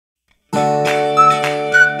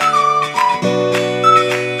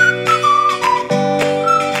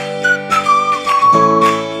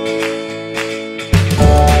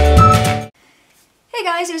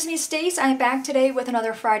I'm back today with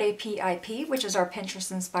another Friday PIP, which is our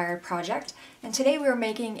Pinterest inspired project. And today we're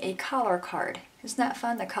making a collar card. Isn't that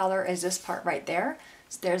fun? The collar is this part right there.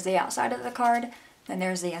 So there's the outside of the card, then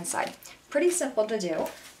there's the inside. Pretty simple to do.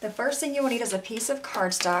 The first thing you will need is a piece of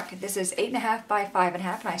cardstock. This is 8.5 by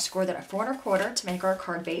 5.5, and I scored it at 4 1/4 to make our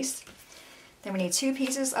card base. Then we need 2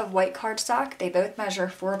 pieces of white cardstock. They both measure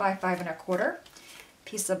 4 by 5 1/4.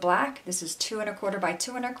 Piece of black, this is 2 1/4 by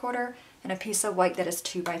 2 1/4, and a piece of white that is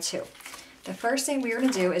 2 by 2. The first thing we're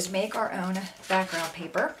going to do is make our own background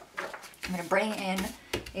paper. I'm going to bring in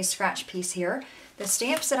a scratch piece here. The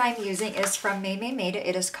stamps that I'm using is from Made.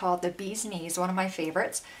 It is called the Bee's Knees, one of my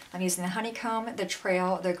favorites. I'm using the honeycomb, the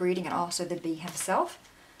trail, the greeting, and also the bee himself.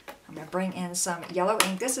 I'm going to bring in some yellow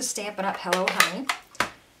ink. This is Stampin' Up! Hello Honey.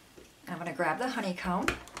 I'm going to grab the honeycomb,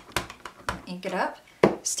 ink it up,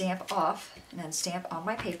 stamp off, and then stamp on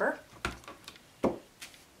my paper.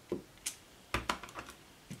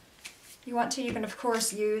 You want to, you can of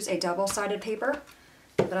course use a double-sided paper,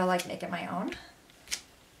 but I like making my own.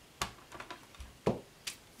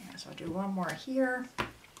 Yeah, so I'll do one more here,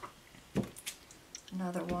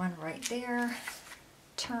 another one right there,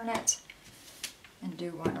 turn it, and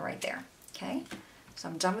do one right there. Okay, so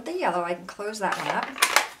I'm done with the yellow. I can close that one up.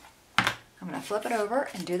 I'm going to flip it over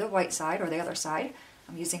and do the white side or the other side.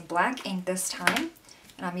 I'm using black ink this time,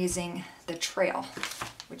 and I'm using the trail,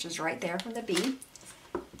 which is right there from the bee.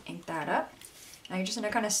 Ink that up. Now you're just going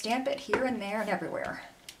to kind of stamp it here and there and everywhere.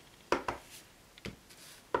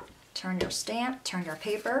 Turn your stamp, turn your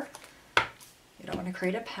paper. You don't want to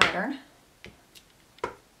create a pattern.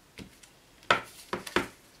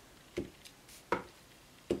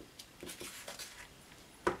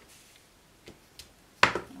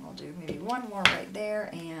 And we'll do maybe one more right there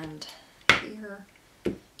and here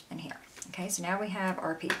and here. Okay, so now we have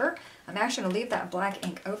our paper. I'm actually going to leave that black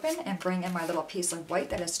ink open and bring in my little piece of white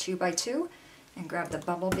that is 2 by 2 and grab the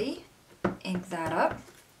bumblebee, ink that up.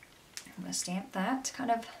 I'm going to stamp that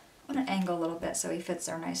kind of on an angle a little bit so he fits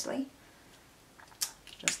there nicely.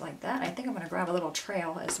 Just like that. I think I'm going to grab a little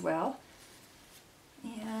trail as well.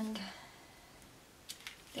 And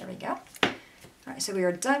there we go. Alright, so we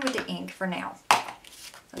are done with the ink for now.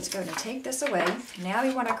 Let's go and take this away. Now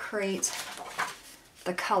we want to create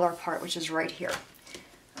the color part, which is right here.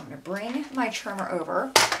 I'm going to bring my trimmer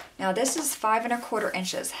over. Now this is 5 1/4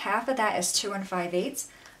 inches. Half of that is 2 5/8.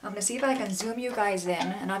 I'm going to see if I can zoom you guys in,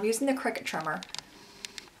 and I'm using the Cricut trimmer.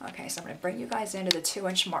 Okay, so I'm going to bring you guys into the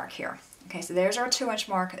 2-inch mark here. Okay, so there's our 2-inch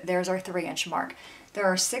mark, there's our 3-inch mark. There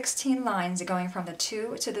are 16 lines going from the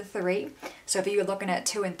 2 to the 3. So if you were looking at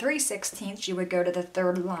 2 3/16, you would go to the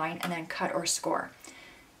 3rd line and then cut or score.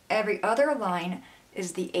 Every other line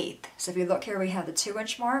is the 8th. So if you look here, we have the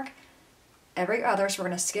 2-inch mark. Every other, so we're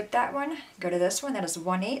going to skip that one, go to this one, that is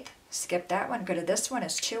 1/8. Skip that one, go to this one,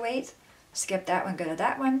 is 2/8. Skip that one, go to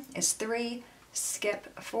that one, is 3.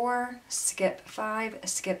 Skip 4, skip 5,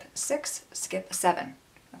 skip 6, skip 7.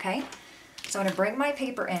 Okay? So I'm going to bring my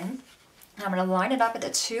paper in, and I'm going to line it up at the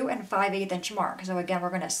 2 5/8 inch mark. So again, we're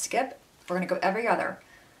going to skip, we're going to go every other.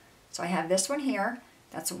 So I have this one here,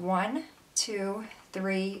 that's 1, 2,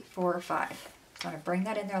 3, 4, 5. So I'm going to bring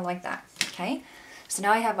that in there like that. Okay? So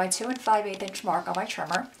now I have my 2 5/8 inch mark on my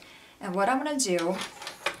trimmer, and what I'm going to do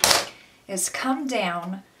is come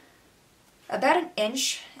down about 1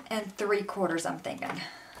 3/4 I'm thinking.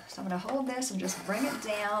 So I'm going to hold this and just bring it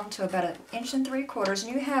down to about 1 3/4,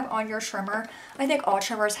 and you have on your trimmer, I think all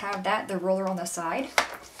trimmers have that, the ruler on the side.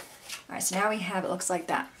 Alright, so now we have, it looks like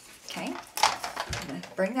that. Okay? I'm going to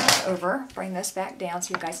bring that over, bring this back down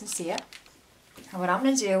so you guys can see it. And what I'm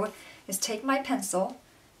going to do is take my pencil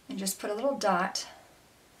and just put a little dot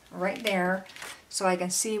right there so I can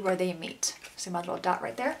see where they meet. See my little dot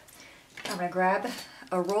right there? I'm going to grab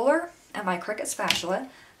a ruler and my Cricut spatula.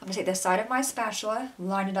 I'm going to take the side of my spatula,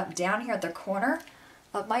 line it up down here at the corner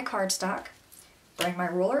of my cardstock, bring my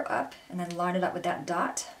ruler up, and then line it up with that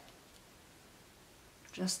dot.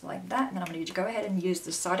 Just like that. And then I'm going to go ahead and use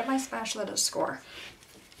the side of my spatula to score.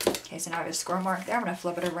 Okay, so now I have a score mark there. I'm going to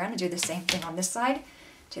flip it around and do the same thing on this side.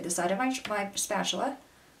 Take the side of my spatula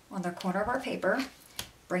on the corner of our paper,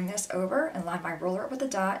 bring this over and line my ruler up with a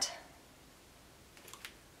dot.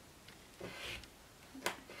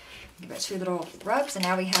 Give it 2 little rubs, and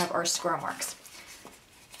now we have our score marks.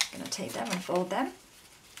 I'm going to take them and fold them.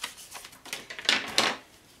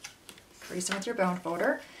 Crease them with your bone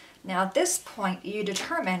folder. Now at this point, you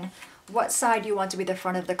determine what side you want to be the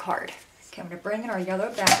front of the card. Okay, I'm going to bring in our yellow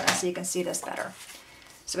background so you can see this better.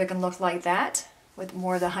 So it can look like that, with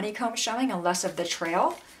more of the honeycomb showing and less of the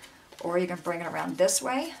trail. Or you can bring it around this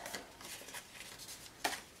way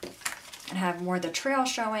and have more of the trail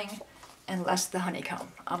showing and less the honeycomb.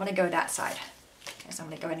 I'm going to go that side. Okay, so I'm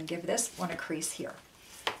going to go ahead and give this one a crease here.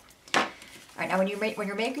 All right, now when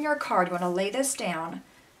you're making your card, you want to lay this down,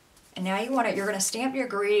 and now you're going to stamp your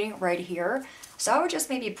greeting right here. So I would just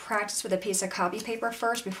maybe practice with a piece of copy paper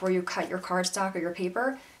first before you cut your cardstock or your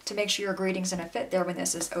paper to make sure your greeting's going to fit there when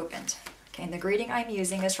this is opened. Okay, and the greeting I'm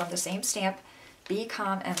using is from the same stamp, Be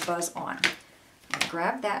Calm and Buzz On. I'm going to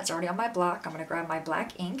grab that, it's already on my block. I'm going to grab my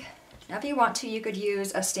black ink. Now if you want to, you could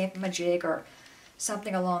use a Stamp-A-Majig or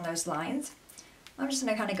something along those lines. I'm just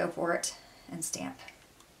going to kind of go for it and stamp.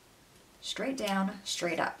 Straight down,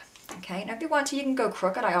 straight up. Okay, now if you want to, you can go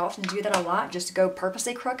crooked. I often do that a lot, just to go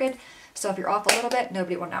purposely crooked. So if you're off a little bit,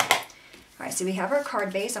 nobody will know. All right, so we have our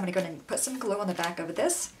card base. I'm going to go ahead and put some glue on the back of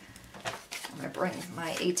this. I'm going to bring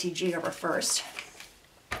my ATG over first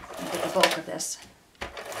and get the bulk of this.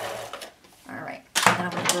 All right, and then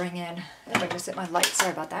I'm going to bring in, I just hit my light,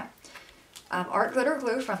 sorry about that. Art Glitter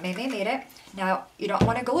Glue from May Made It. Now, you don't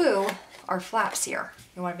want to glue our flaps here.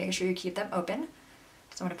 You want to make sure you keep them open.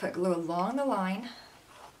 So I'm going to put glue along the line,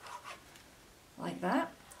 like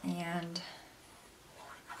that, and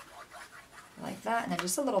like that, and then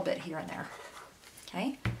just a little bit here and there.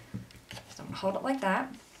 Okay, so I'm going to hold it like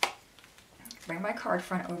that. Bring my card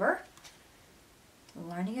front over,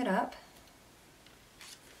 lining it up.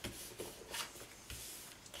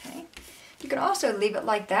 Okay, you can also leave it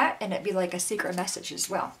like that and it'd be like a secret message as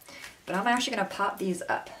well. But I'm actually going to pop these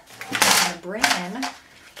up. I'm going to bring in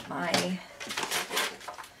my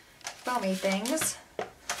foamy things.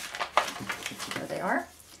 There they are.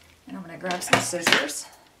 And I'm going to grab some scissors.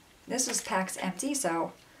 This is packs empty,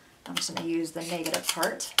 so I'm just going to use the negative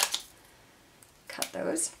part. Cut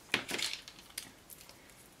those.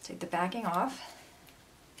 Take the backing off.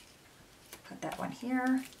 Put that one here.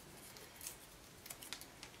 And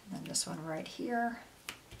then this one right here.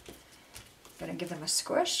 Going to give them a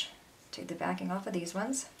squish. Take the backing off of these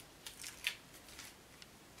ones.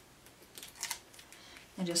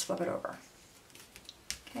 And just flip it over.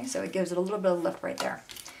 Okay, so it gives it a little bit of lift right there.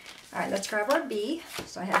 All right, let's grab our bee.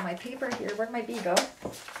 So I have my paper here. Where'd my bee go?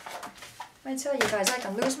 I tell you guys, I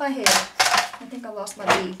can lose my head. I think I lost my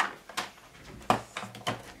bee.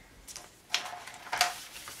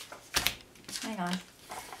 Hang on.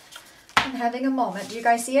 I'm having a moment. Do you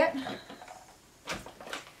guys see it?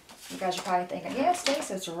 You guys are probably thinking, yeah, Stace,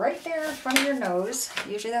 it's right there in front of your nose.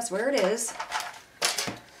 Usually that's where it is.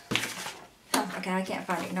 Oh, okay, I can't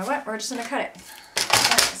find it. You know what? We're just going to cut it. All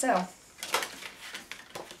right, so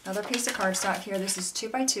another piece of cardstock here. This is 2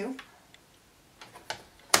 by 2.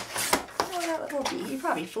 Oh, that little bee. He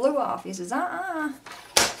probably flew off. He says,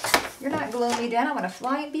 you're not gluing me down. I'm going to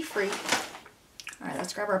fly and be free. All right,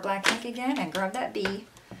 let's grab our black ink again and grab that bee.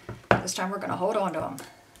 This time we're going to hold on to him.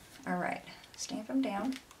 All right, stamp him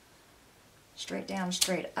down. Straight down,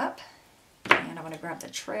 straight up. And I'm going to grab the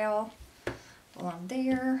trail along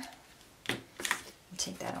there.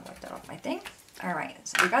 Take that and wipe that off my thing. All right,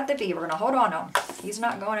 so we got the bee. We're going to hold on to him. He's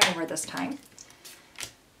not going anywhere this time.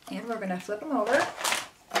 And we're going to flip him over.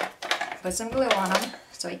 Put some glue on him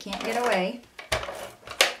so he can't get away.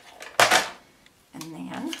 And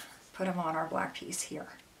then put him on our black piece here.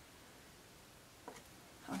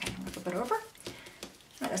 Okay, I'm going to flip it over. All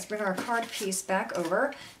right, let's bring our card piece back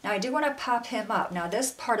over. Now I do want to pop him up. Now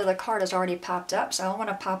this part of the card is already popped up, so I want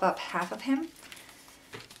to pop up half of him.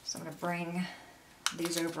 So I'm going to bring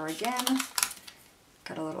these over again.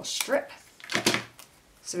 Cut a little strip.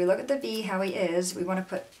 So we look at the bee, how he is. We want to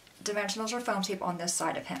put dimensionals or foam tape on this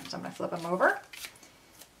side of him. So I'm going to flip him over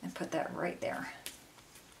and put that right there.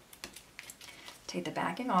 Take the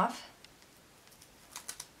backing off.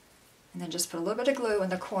 And then just put a little bit of glue in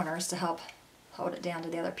the corners to help hold it down to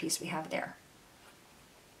the other piece we have there.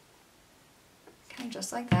 Okay,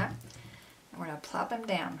 just like that. And we're going to plop him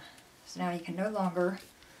down. So now he can no longer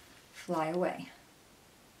fly away.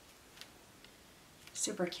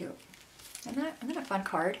 Super cute. Isn't that a fun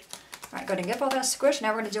card? All right, go ahead and give all that a squish. Now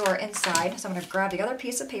we're going to do our inside. So I'm going to grab the other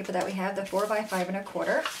piece of paper that we have, the 4 by 5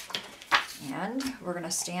 1/4, and we're going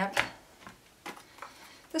to stamp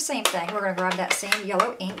the same thing. We're going to grab that same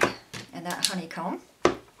yellow ink and that honeycomb.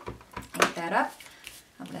 Ink that up.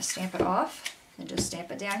 I'm going to stamp it off and just stamp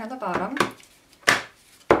it down here on the bottom.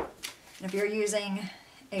 And if you're using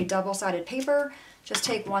a double-sided paper, just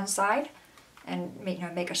take one side and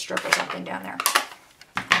make a strip or something down there.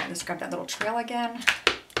 Let's grab that little trail again.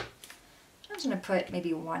 I'm just going to put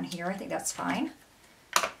maybe one here. I think that's fine.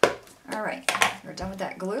 All right, we're done with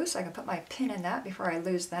that glue, so I can put my pin in that before I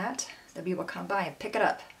lose that. The bee will come by and pick it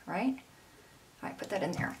up, right? All right, put that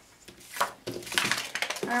in there.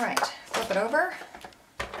 All right, flip it over.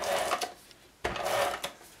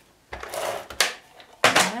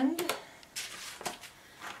 And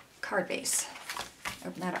card base.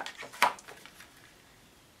 Open that up.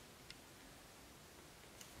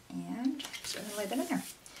 And just going to lay that in there.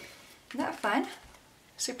 Isn't that fun?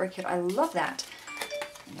 Super cute. I love that.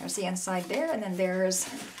 And there's the inside there, and then there's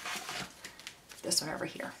this one over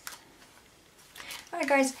here. Alright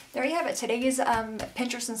guys, there you have it. Today's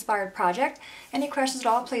Pinterest inspired project. Any questions at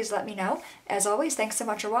all, please let me know. As always, thanks so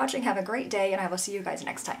much for watching. Have a great day, and I will see you guys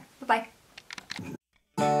next time. Bye-bye.